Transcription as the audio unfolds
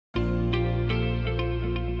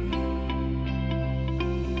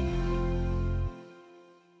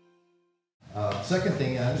Second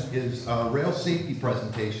thing is rail safety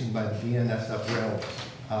presentation by the BNSF Railways.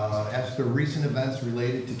 As for recent events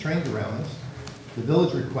related to train derailments, the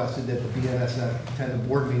village requested that the BNSF attend a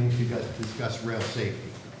board meeting to discuss rail safety.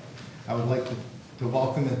 I would like to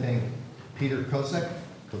welcome and thank Peter Scozzi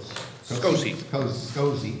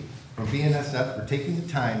from BNSF for taking the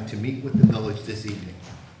time to meet with the village this evening.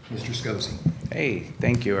 Mr. Scozzi. Hey,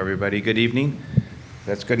 thank you, everybody. Good evening.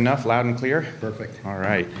 That's good enough, loud and clear? Perfect. All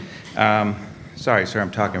right. Sorry, sir,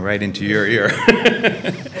 I'm talking right into your ear.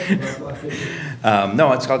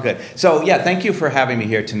 No, it's all good. So, yeah, thank you for having me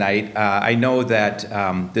here tonight. I know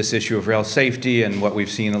that this issue of rail safety and what we've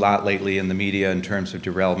seen a lot lately in the media in terms of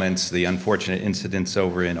derailments, the unfortunate incidents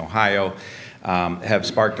over in Ohio, have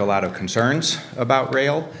sparked a lot of concerns about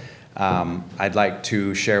rail. I'd like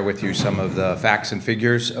to share with you some of the facts and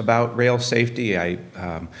figures about rail safety.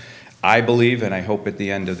 I believe, and I hope at the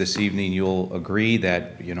end of this evening you'll agree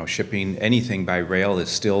that shipping anything by rail is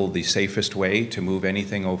still the safest way to move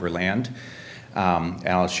anything over land. And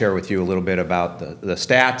I'll share with you a little bit about the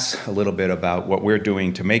stats, a little bit about what we're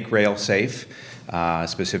doing to make rail safe,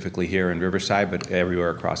 specifically here in Riverside, but everywhere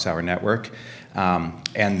across our network.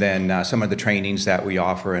 And then some of the trainings that we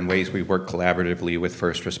offer and ways we work collaboratively with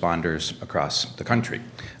first responders across the country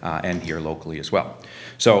and here locally as well.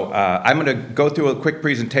 So I'm going to go through a quick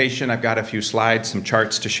presentation. I've got a few slides, some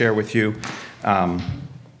charts to share with you.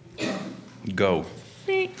 Go.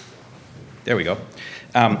 There we go.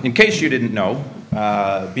 In case you didn't know,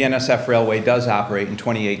 BNSF Railway does operate in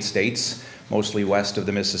 28 states, mostly west of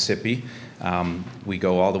the Mississippi. We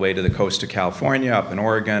go all the way to the coast of California, up in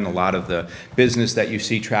Oregon. A lot of the business that you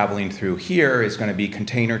see traveling through here is going to be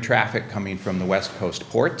container traffic coming from the West Coast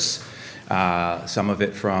ports. Some of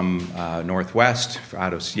it from Northwest,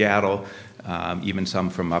 out of Seattle, even some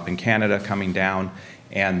from up in Canada coming down,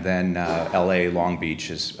 and then LA, Long Beach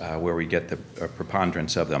is where we get the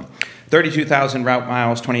preponderance of them. 32,000 route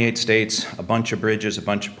miles, 28 states, a bunch of bridges, a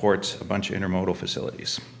bunch of ports, a bunch of intermodal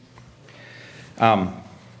facilities.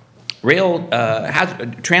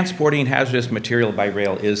 Transporting hazardous material by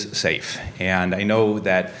rail is safe, and I know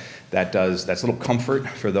that's a little comfort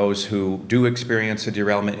for those who do experience a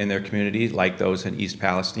derailment in their community, like those in East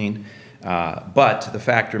Palestine. But the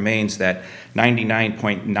fact remains that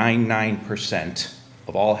 99.99%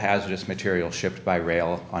 of all hazardous material shipped by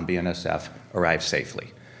rail on BNSF arrives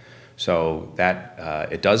safely. So that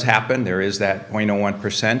it does happen. There is that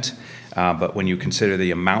 0.01%, but when you consider the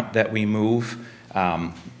amount that we move,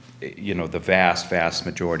 the vast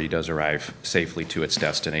majority does arrive safely to its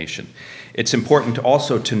destination. It's important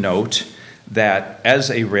also to note that as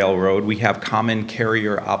a railroad, we have common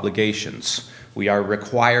carrier obligations. We are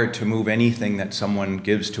required to move anything that someone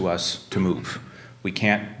gives to us to move. We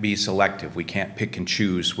can't be selective. We can't pick and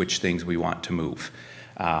choose which things we want to move.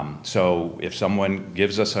 So if someone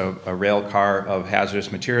gives us a rail car of hazardous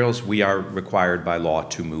materials, we are required by law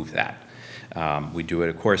to move that. We do it,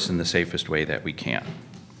 of course, in the safest way that we can.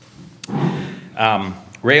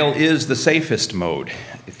 Rail is the safest mode.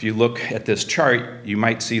 If you look at this chart, you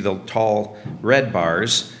might see the tall red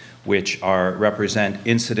bars, which represent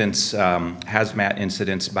incidents, hazmat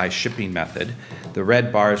incidents by shipping method. The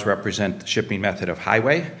red bars represent the shipping method of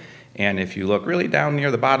highway. And if you look really down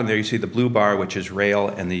near the bottom there, you see the blue bar, which is rail,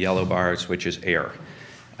 and the yellow bars, which is air.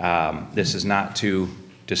 This is not to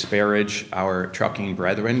disparage our trucking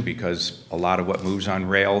brethren, because a lot of what moves on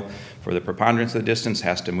rail for the preponderance of the distance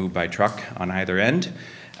has to move by truck on either end.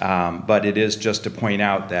 But it is just to point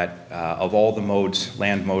out that of all the modes,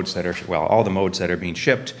 land modes that are, all the modes that are being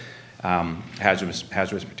shipped, hazardous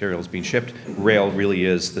materials being shipped, rail really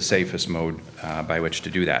is the safest mode by which to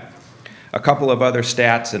do that. A couple of other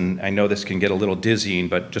stats, and I know this can get a little dizzying,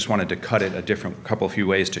 but just wanted to cut it a few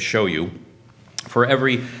ways to show you. For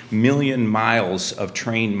every million miles of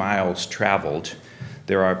train miles traveled,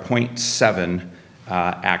 there are 0.7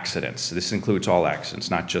 accidents. This includes all accidents,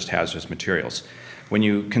 not just hazardous materials. When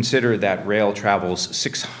you consider that rail travels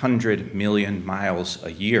 600 million miles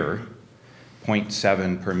a year,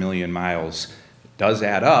 0.7 per million miles does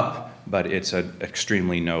add up, but it's an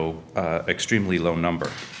extremely low number.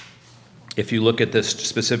 If you look at this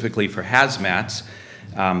specifically for hazmats,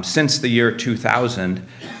 since the year 2000,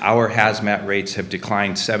 our hazmat rates have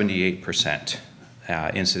declined 78%,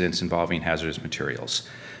 incidents involving hazardous materials.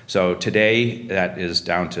 So today, that is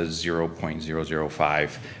down to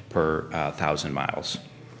 0.005 per 1,000 miles.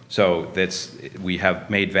 So we have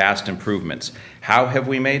made vast improvements. How have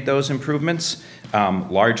we made those improvements?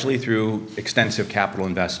 Largely through extensive capital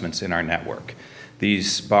investments in our network.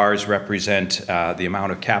 These bars represent the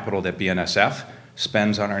amount of capital that BNSF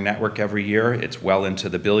spends on our network every year. It's well into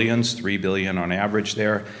the billions, $3 billion on average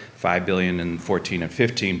there, $5 billion in 14 and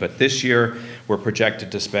 15. But this year, we're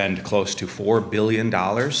projected to spend close to $4 billion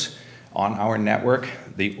on our network.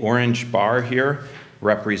 The orange bar here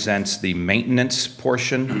represents the maintenance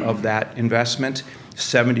portion of that investment.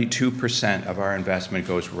 72% of our investment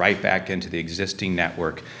goes right back into the existing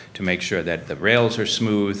network to make sure that the rails are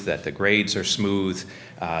smooth, that the grades are smooth,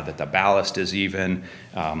 that the ballast is even,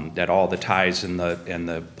 that all the ties and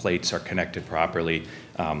the plates are connected properly,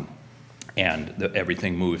 and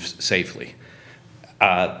everything moves safely.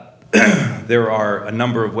 There are a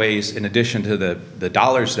number of ways, in addition to the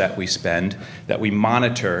dollars that we spend, that we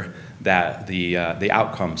monitor the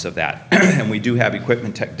outcomes of that. And we do have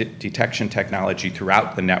equipment detection technology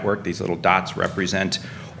throughout the network. These little dots represent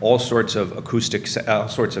all sorts of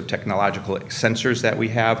technological sensors that we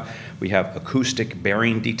have. We have acoustic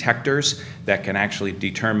bearing detectors that can actually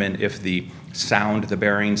determine if the sound the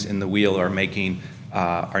bearings in the wheel are making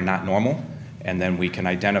are not normal. And then we can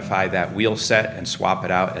identify that wheel set and swap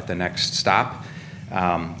it out at the next stop.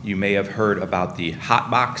 You may have heard about the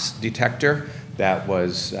hotbox detector that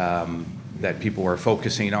was that people were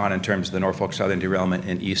focusing on in terms of the Norfolk Southern derailment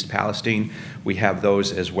in East Palestine. We have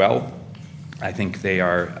those as well. I think they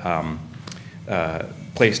are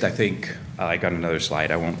placed, I got another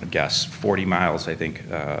slide, I won't guess, 40 miles, I think,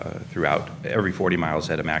 throughout, every 40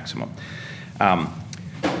 miles at a maximum.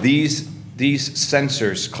 These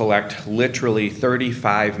sensors collect literally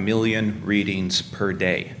 35 million readings per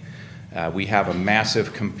day. We have a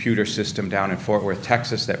massive computer system down in Fort Worth,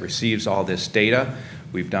 Texas that receives all this data.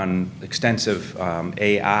 We've done extensive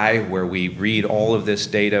AI where we read all of this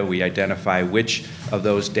data, we identify which of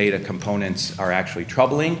those data components are actually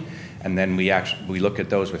troubling, and then we look at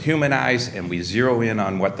those with human eyes and we zero in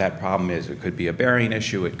on what that problem is. It could be a bearing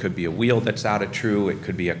issue, it could be a wheel that's out of true, it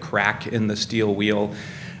could be a crack in the steel wheel.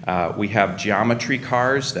 We have geometry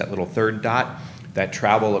cars, that little third dot, that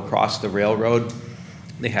travel across the railroad.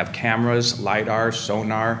 They have cameras, LiDAR,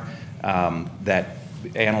 sonar, that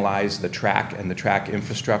analyze the track and the track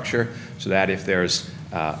infrastructure so that if there's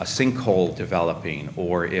a sinkhole developing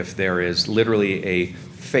or if there is literally a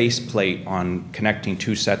faceplate on connecting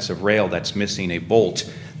two sets of rail that's missing a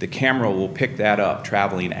bolt, the camera will pick that up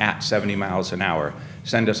traveling at 70 miles an hour,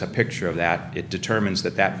 send us a picture of that. It determines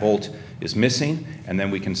that that bolt is missing, and then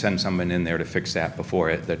we can send someone in there to fix that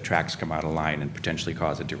before the tracks come out of line and potentially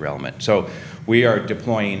cause a derailment. So we are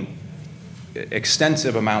deploying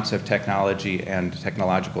extensive amounts of technology and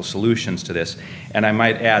technological solutions to this. And I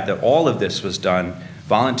might add that all of this was done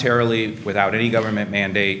voluntarily without any government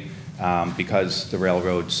mandate because the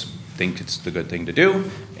railroads think it's the good thing to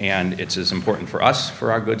do, and it's as important for us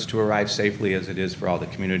for our goods to arrive safely as it is for all the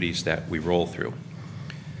communities that we roll through.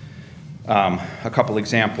 A couple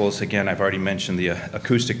examples, again, I've already mentioned the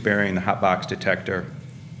acoustic bearing, the hotbox detector.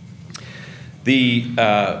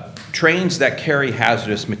 The trains that carry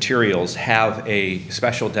hazardous materials have a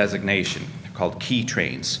special designation called key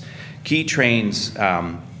trains. Key trains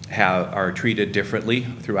are treated differently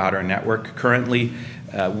throughout our network. Currently,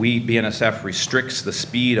 BNSF restricts the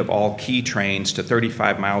speed of all key trains to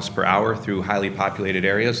 35 miles per hour through highly populated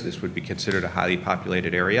areas. This would be considered a highly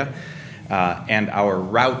populated area. And our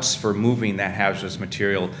routes for moving that hazardous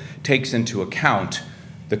material takes into account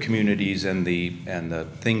the communities and the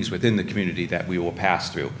things within the community that we will pass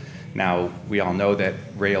through. Now, we all know that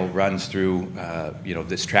rail runs through,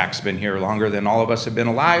 this track's been here longer than all of us have been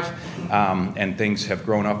alive, and things have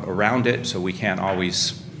grown up around it, so we can't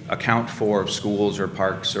always account for schools or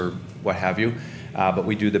parks or what have you, but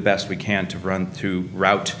we do the best we can to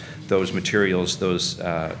route those materials, those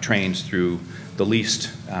trains through the least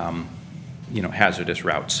hazardous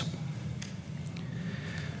routes.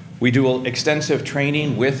 We do extensive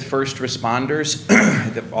training with first responders.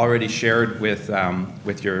 I've already shared with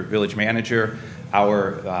your village manager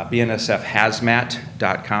our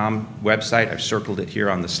BNSFHazmat.com website. I've circled it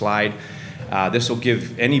here on the slide. This will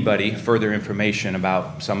give anybody further information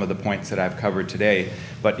about some of the points that I've covered today.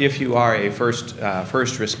 But if you are a first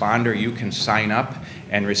responder, you can sign up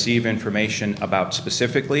and receive information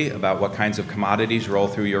specifically about what kinds of commodities roll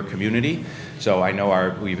through your community. So I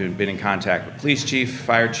know we've been in contact with police chief,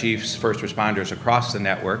 fire chiefs, first responders across the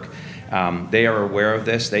network. They are aware of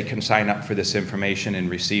this. They can sign up for this information and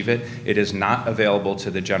receive it. It is not available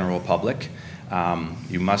to the general public.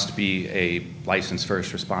 You must be a licensed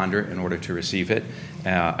first responder in order to receive it.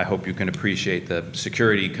 I hope you can appreciate the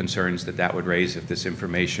security concerns that would raise if this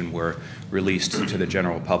information were released to the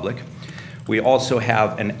general public. We also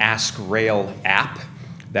have an Ask Rail app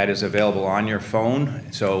That is available on your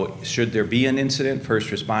phone. So should there be an incident, first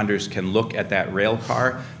responders can look at that rail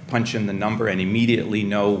car, punch in the number, and immediately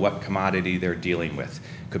know what commodity they're dealing with.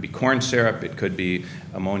 It could be corn syrup, it could be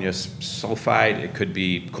ammonia sulfide, it could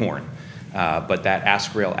be corn. But that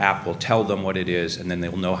Ask Rail app will tell them what it is, and then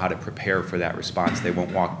they'll know how to prepare for that response. They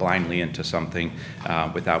won't walk blindly into something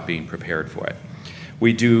without being prepared for it.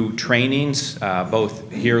 We do trainings both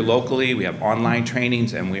here locally, we have online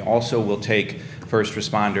trainings, and we also will take first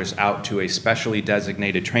responders out to a specially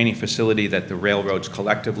designated training facility that the railroads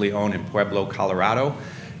collectively own in Pueblo, Colorado.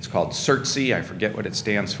 It's called CERTC, I forget what it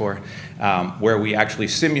stands for, where we actually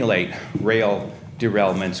simulate rail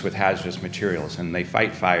derailments with hazardous materials, and they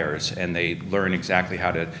fight fires, and they learn exactly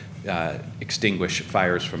how to extinguish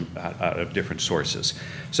fires from out of different sources.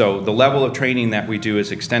 So the level of training that we do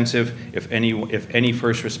is extensive. If any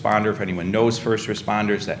first responder, if anyone knows first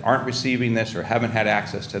responders that aren't receiving this or haven't had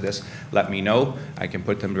access to this, let me know. I can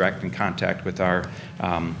put them direct in contact with our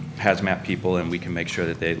hazmat people, and we can make sure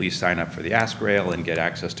that they at least sign up for the Ask Rail and get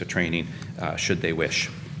access to training should they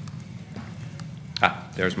wish.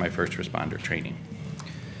 There's my first responder training.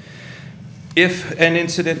 If an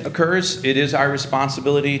incident occurs, it is our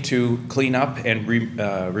responsibility to clean up and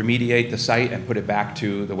remediate the site and put it back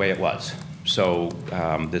to the way it was. So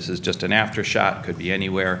this is just an aftershot, could be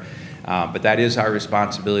anywhere, but that is our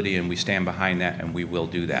responsibility, and we stand behind that, and we will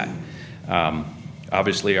do that.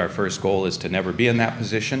 Obviously, our first goal is to never be in that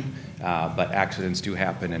position, but accidents do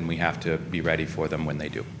happen, and we have to be ready for them when they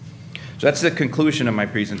do. So that's the conclusion of my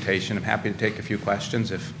presentation. I'm happy to take a few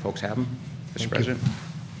questions if folks have them. Mr. President.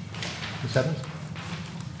 Ms. Evans?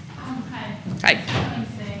 Hi.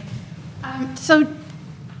 Hi. So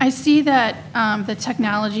I see that the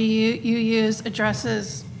technology you use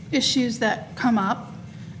addresses issues that come up.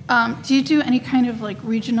 Do you do any kind of like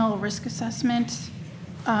regional risk assessment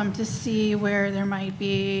to see where there might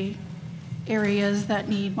be areas that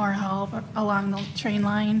need more help along the train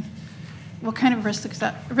line? What kind of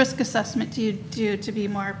risk assessment do you do to be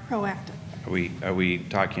more proactive? Are we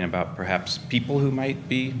talking about perhaps people who might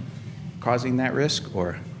be causing that risk,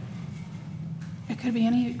 or? It could be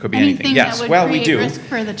anything. Yes, that would well, create we do. Risk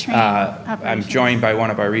for the train I'm operations. joined by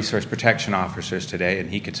one of our resource protection officers today,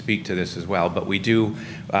 and he could speak to this as well. But we do,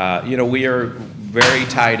 we are very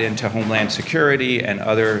tied into Homeland Security and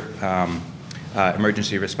other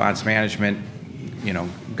emergency response management,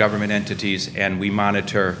 government entities, and we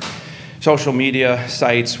monitor social media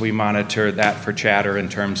sites. We monitor that for chatter in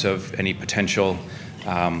terms of any potential,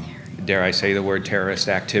 dare I say the word, terrorist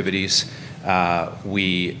activities.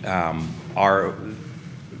 We are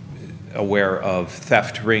aware of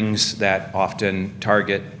theft rings that often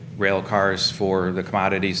target rail cars for the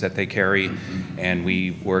commodities that they carry, and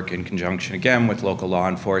we work in conjunction again with local law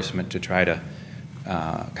enforcement to try to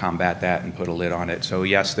combat that and put a lid on it. So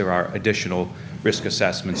yes, there are additional risk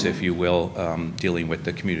assessments, if you will, dealing with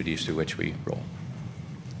the communities through which we roll.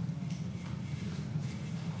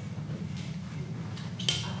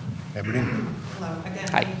 Aberdeen? Hello, again,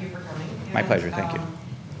 Hi. thank you for coming. My pleasure, thank you.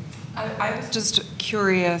 I was just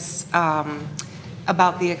curious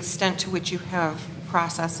about the extent to which you have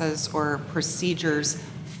processes or procedures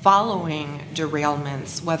following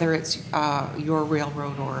derailments, whether it's your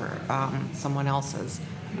railroad or someone else's.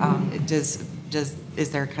 Is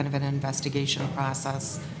there kind of an investigation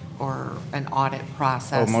process or an audit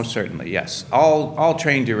process? Oh, most certainly, yes. All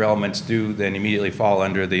train derailments do then immediately fall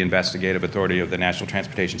under the investigative authority of the National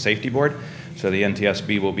Transportation Safety Board. So the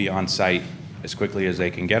NTSB will be on site as quickly as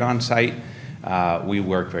they can get on site. We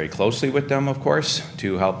work very closely with them, of course,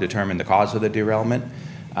 to help determine the cause of the derailment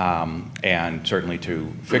and certainly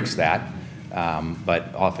to fix that.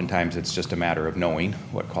 But oftentimes it's just a matter of knowing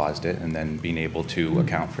what caused it and then being able to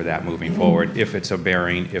account for that moving forward. If it's a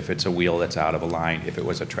bearing, if it's a wheel that's out of a line, if it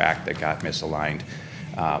was a track that got misaligned,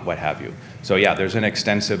 what have you. So yeah, there's an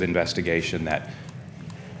extensive investigation that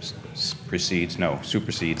supersedes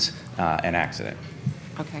an accident.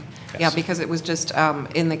 Okay. Yes. Yeah, because it was just,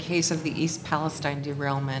 in the case of the East Palestine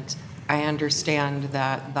derailment, I understand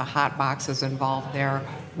that the hot boxes involved there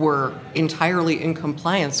were entirely in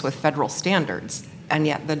compliance with federal standards, and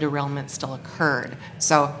yet the derailment still occurred.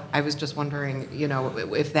 So I was just wondering,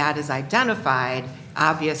 if that is identified,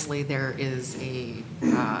 obviously there is a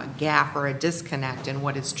gap or a disconnect in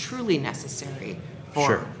what is truly necessary for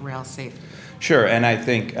Sure. rail safety. Sure, and I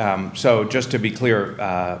think, so just to be clear,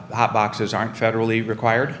 hot boxes aren't federally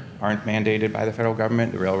required, aren't mandated by the federal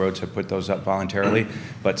government. The railroads have put those up voluntarily,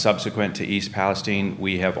 but subsequent to East Palestine,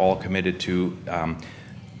 we have all committed to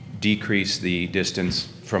decrease the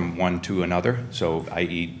distance from one to another, so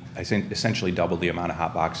i.e., I think essentially double the amount of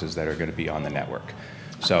hot boxes that are going to be on the network.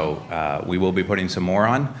 So we will be putting some more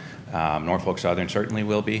on. Norfolk Southern certainly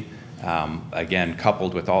will be. Again,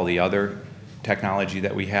 coupled with all the other technology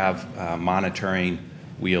that we have, monitoring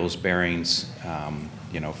wheels, bearings,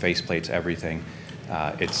 face plates, everything.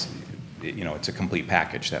 It's a complete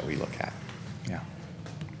package that we look at. Yeah.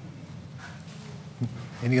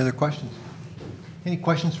 Any other questions? Any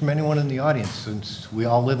questions from anyone in the audience, since we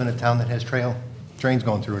all live in a town that has trains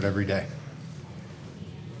going through it every day?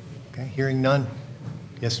 Okay, hearing none.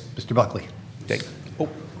 Yes, Mr. Buckley.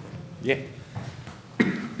 Yeah.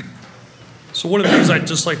 So one of the things I'd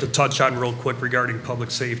just like to touch on real quick regarding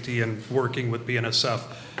public safety and working with BNSF,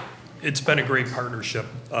 it's been a great partnership.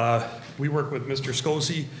 We work with Mr.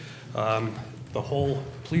 Scosi, the whole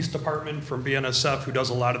police department from BNSF, who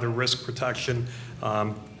does a lot of the risk protection.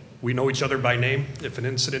 We know each other by name. If an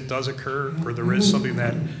incident does occur or there is something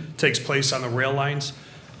that takes place on the rail lines,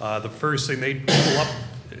 the first thing they pull up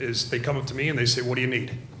is they come up to me and they say, what do you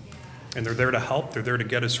need? And they're there to help. They're there to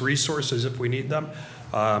get us resources if we need them.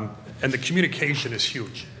 And the communication is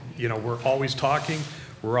huge. We're always talking.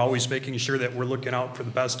 We're always making sure that we're looking out for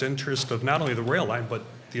the best interest of not only the rail line, but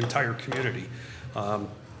the entire community.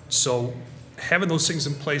 So having those things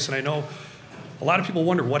in place, and I know a lot of people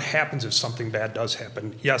wonder what happens if something bad does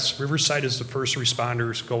happen. Yes, Riverside is the first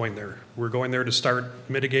responders going there. We're going there to start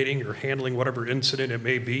mitigating or handling whatever incident it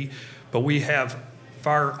may be, but we have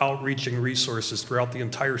far outreaching resources throughout the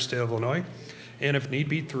entire state of Illinois, and if need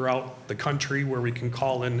be, throughout the country, where we can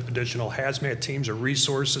call in additional hazmat teams or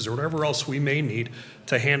resources or whatever else we may need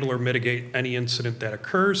to handle or mitigate any incident that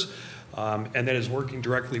occurs, and that is working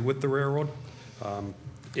directly with the railroad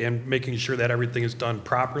and making sure that everything is done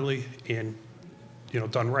properly and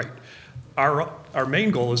done right. Our main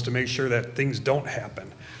goal is to make sure that things don't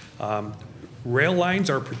happen. Rail lines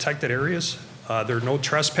are protected areas. There are no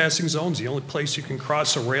trespassing zones. The only place you can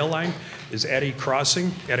cross a rail line is at a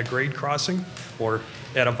crossing, at a grade crossing, or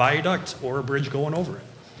at a viaduct or a bridge going over it.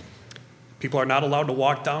 People are not allowed to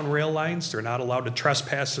walk down rail lines. They're not allowed to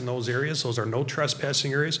trespass in those areas. Those are no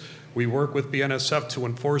trespassing areas. We work with BNSF to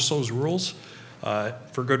enforce those rules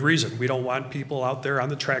for good reason. We don't want people out there on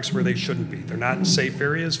the tracks where they shouldn't be. They're not safe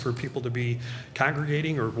areas for people to be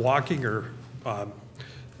congregating or walking or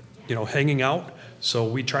hanging out. So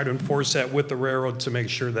we try to enforce that with the railroad to make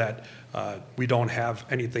sure that we don't have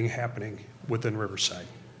anything happening within Riverside.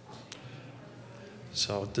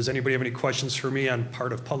 So does anybody have any questions for me on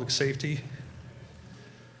part of public safety?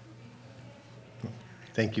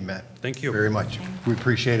 Thank you, Matt. Thank you very much. We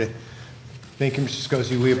appreciate it. Thank you, Mr.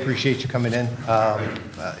 Scosi. We appreciate you coming in.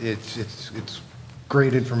 It's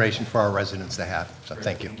great information for our residents to have. So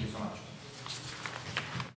thank you. Thank you so much.